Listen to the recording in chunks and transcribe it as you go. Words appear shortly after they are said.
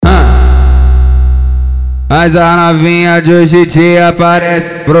Mas a novinha de hoje em dia parece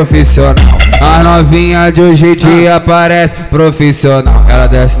profissional. A novinha de hoje em dia parece profissional. Ela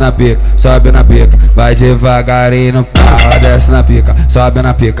desce na pica, sobe na pica, vai devagarinho no pau. Ela desce na pica, sobe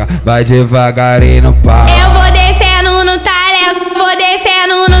na pica, vai devagarinho no pau. Eu vou descendo no talento, vou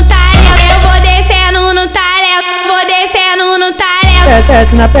descendo no talento. Eu vou descendo no talento, vou descendo no talento.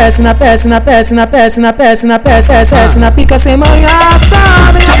 Desce na peça, na peça, na peça, na peça, na peça, na peça, desce na pica sem manhã,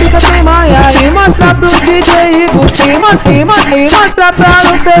 sabe na pica sem manhã. E mostra pro DJ Igor, e mostra pra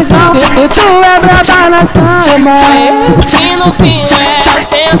no Feijão, que tu é braba na cama. Esse no fim é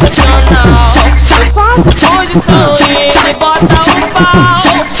sensacional. Eu faço posição e ele bota o pau.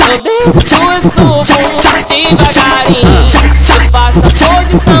 Eu desço e subo devagarinho. Eu faço a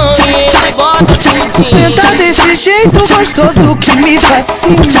posição e ele bota tudinho. Senta desse jeito gostoso que me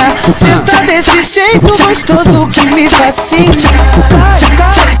fascina. Senta desse jeito gostoso que me fascina. Cai,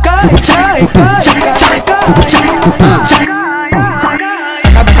 cai, cai, cai, cai, cai, cai.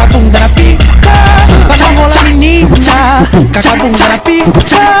 Caga a bunda na pica, vai na rola menina. Caga a bunda na pica,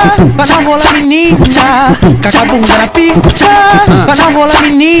 vai na rola menina. Caga a bunda na pica, vai na rola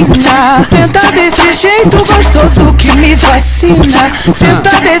menina. Senta desse jeito gostoso que me fascina.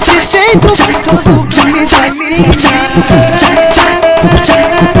 Senta desse jeito gostoso que me fascina.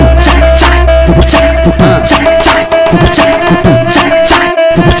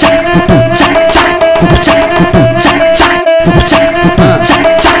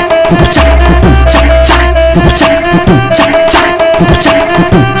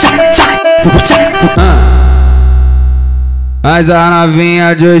 Mas a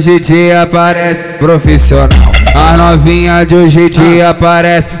novinha de hoje em dia parece profissional. A novinha de hoje em dia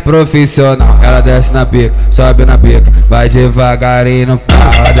parece profissional. Ela desce na pica, sobe na pica, vai devagarinho no pau.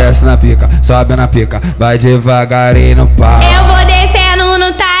 Ela desce na pica, sobe na pica, vai devagarinho no pau. Eu vou descendo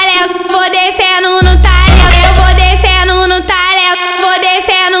no talento, vou descendo no talento. Eu vou descendo no talento, vou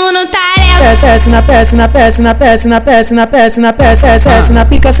descendo no talento. Desce na peça, na peça, na peça, na peça, na peça, na peça, desce na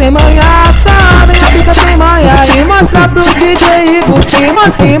pica sem manhã, sabe na pica sem manhã. E mostra pro DJ Igor,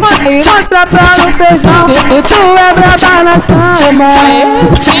 e mostra pra no Feijão, que tu é braba na cama.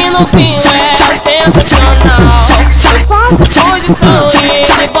 Esse no fim é sensacional. Eu faço posição e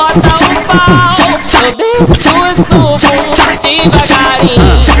ele bota o pau. Eu desço e subo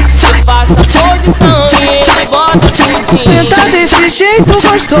devagarinho. Eu faço a posição e ele bota tudinho. Senta desse jeito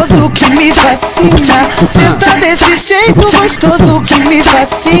gostoso que me fascina. Senta desse jeito gostoso que me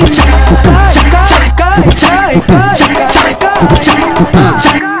fascina. Cai, cai, cai, cai, cai, cai, cai.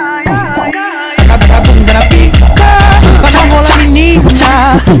 Caga a bunda na pica, vai na rola menina.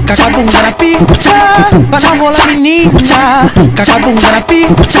 Caga a bunda na pica, vai na rola menina. Caga a bunda na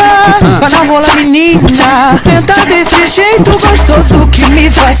pica, vai na rola menina. Senta desse jeito gostoso que me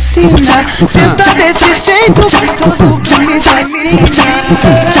fascina. Senta desse jeito gostoso que me fascina.